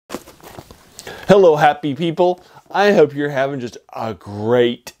Hello, happy people. I hope you're having just a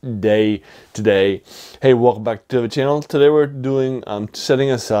great day today. Hey, welcome back to the channel. Today we're doing setting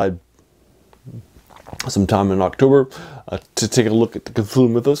aside some time in October to take a look at the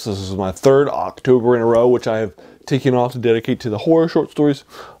Cthulhu Mythos. This is my third October in a row, which I have taken off to dedicate to the horror short stories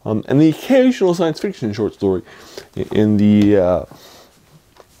and the occasional science fiction short story in the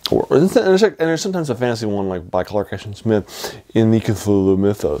and there's sometimes a fantasy one like by Clark Ashton Smith in the Cthulhu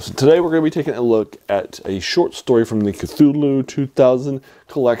Mythos. Today we're going to be taking a look at a short story from the Cthulhu 2000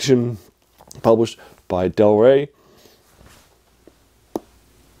 collection published by Del Rey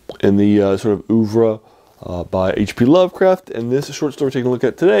in the sort of oeuvre by H.P. Lovecraft. And this short story we're taking a look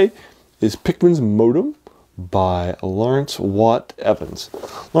at today is Pickman's Modem by Lawrence Watt Evans.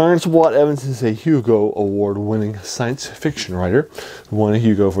 Lawrence Watt Evans is a Hugo Award-winning science fiction writer who won a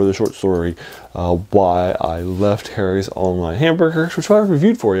Hugo for the short story Why I Left Harry's Online Hamburgers, which I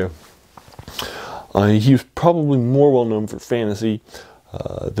reviewed for you. He was probably more well-known for fantasy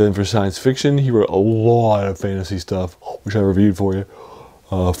than for science fiction. He wrote a lot of fantasy stuff, which I reviewed for you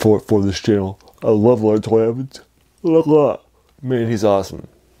for this channel. I love Lawrence Watt Evans. Man, he's awesome.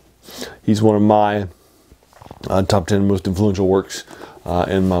 He's one of my top 10 most influential works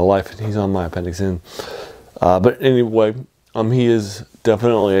in my life. He's on my appendix N. But anyway, he is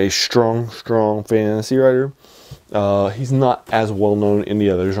definitely a strong fantasy writer. He's not as well known in the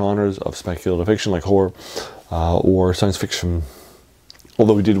other genres of speculative fiction like horror or science fiction,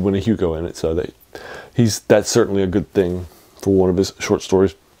 although he did win a Hugo in it, so that's certainly a good thing for one of his short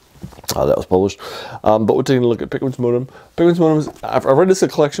stories that was published. But we're taking a look at Pickman's Modem. Pickman's Modem, I read this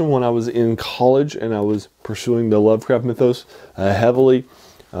collection when I was in college and I was pursuing the Lovecraft mythos heavily.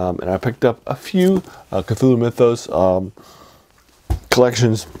 And I picked up a few Cthulhu Mythos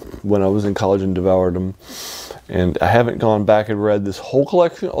collections when I was in college and devoured them. And I haven't gone back and read this whole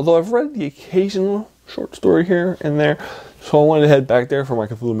collection, although I've read the occasional short story here and there. So I wanted to head back there for my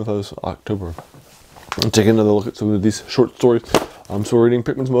Cthulhu Mythos October and take another look at some of these short stories. So we're reading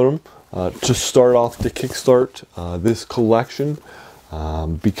Pickman's Modem to start off to kickstart this collection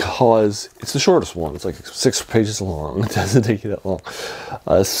because it's the shortest one. It's like 6 pages long. It doesn't take you that long.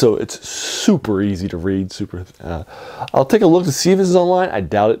 So it's super easy to read. I'll take a look to see if this is online. I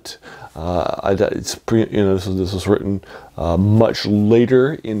doubt it. It's this was written much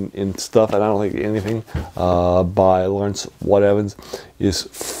later in stuff, and I don't think anything by Lawrence Watt Evans is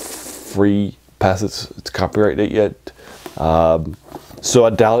free past its copyright date yet. So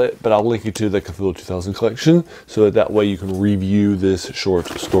I doubt it, but I'll link you to the Cthulhu 2000 collection so that way you can review this short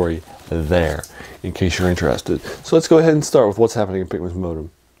story there in case you're interested. So let's go ahead and start with what's happening in Pickman's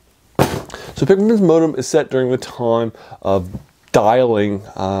Modem. So Pickman's Modem is set during the time of dialing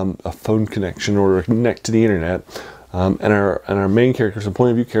a phone connection in order to connect to the internet. And our main character is a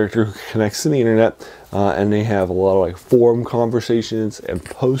point of view character who connects to the internet, and they have a lot of like forum conversations and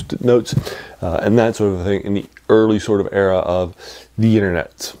post-it notes and that sort of thing in the early sort of era of the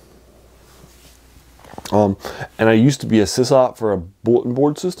internet. And I used to be a sysop for a bulletin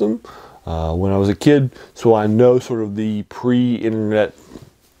board system when I was a kid, so I know sort of the pre-internet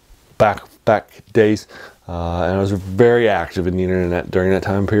back days, and I was very active in the internet during that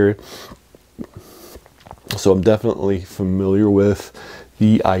time period. So I'm definitely familiar with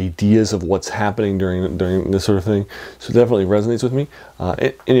the ideas of what's happening during this sort of thing. So it definitely resonates with me.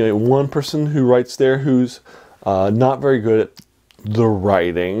 Anyway, one person who writes there who's not very good at the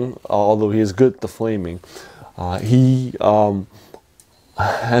writing, although he is good at the flaming. He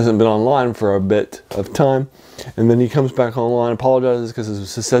hasn't been online for a bit of time, and then he comes back online, apologizes because he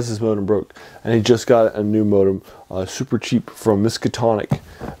says his modem broke, and he just got a new modem, super cheap from Miskatonic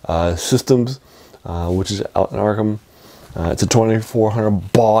Systems. Which is out in Arkham. It's a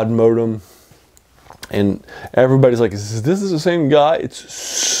 2400 baud modem, and everybody's like, "Is this the same guy?" It's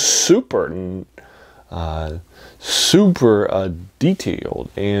super detailed,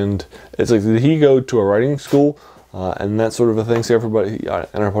 and it's like, did he go to a writing school and that sort of a thing? So everybody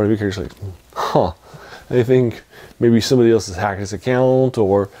and our point of view character's like, "Huh." They think maybe somebody else has hacked his account,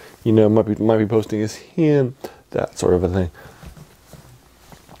 or might be posting as him, that sort of a thing.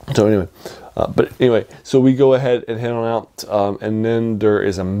 So anyway, so we go ahead and head on out, and then there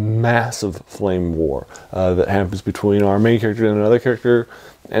is a massive flame war that happens between our main character and another character,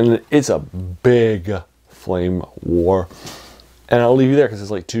 and it's a big flame war. And I'll leave you there because it's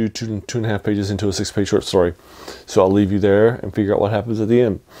like two and a half pages into a 6-page short story. So I'll leave you there and figure out what happens at the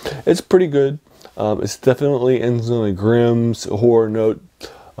end. It's pretty good. It's definitely ends on a grim horror note.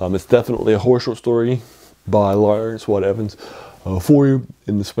 It's definitely a horror short story by Lawrence Watt Evans. For you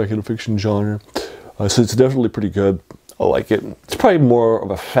in the speculative fiction genre. So it's definitely pretty good. I like it. It's probably more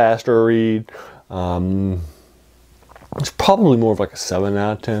of a faster read. It's probably more of like a 7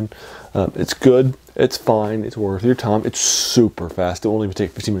 out of 10. It's good. It's fine. It's worth your time. It's super fast. It won't even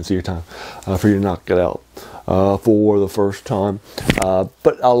take 15 minutes of your time for you to knock it out for the first time.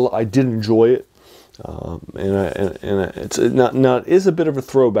 But I did enjoy it. It is a bit of a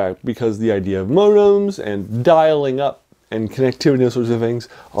throwback because the idea of modems and dialing up and connectivity and those sorts of things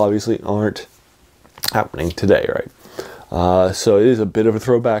obviously aren't happening today, right? So it is a bit of a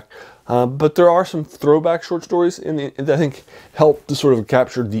throwback. But there are some throwback short stories that I think help to sort of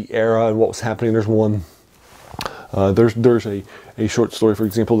capture the era and what was happening. There's one. There's a short story, for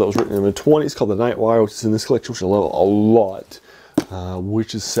example, that was written in the 20s called The Night Wire, which is in this collection, which I love a lot,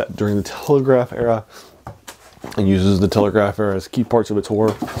 which is set during the telegraph era and uses the telegraph era as key parts of its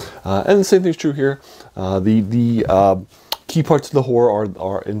horror. And the same thing's true here. The key parts of the horror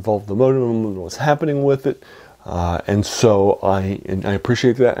are involve the modem and what's happening with it. And so I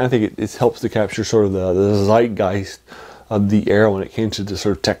appreciate that. And I think it helps to capture sort of the zeitgeist of the era when it came to the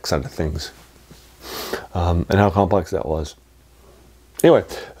sort of tech side of things, and how complex that was. Anyway,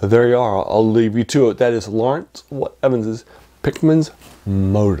 there you are. I'll leave you to it. That is Lawrence Evans's Pickman's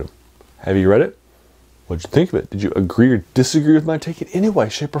Modem. Have you read it? What did you think of it? Did you agree or disagree with my take in any way,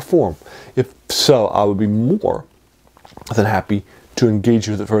 shape, or form? If so, I would be more than happy to engage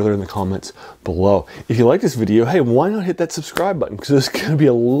with it further in the comments below. If you like this video, hey, why not hit that subscribe button? Because there's going to be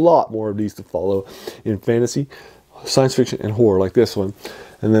a lot more of these to follow in fantasy, science fiction, and horror like this one.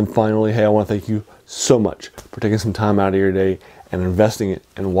 And then finally, hey, I want to thank you so much for taking some time out of your day and investing it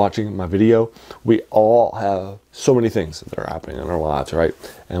and watching my video. We all have so many things that are happening in our lives, right?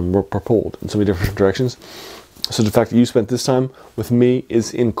 And we're pulled in so many different directions. So the fact that you spent this time with me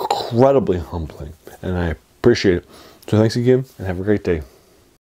is incredibly humbling, and I appreciate it. So thanks again, and have a great day.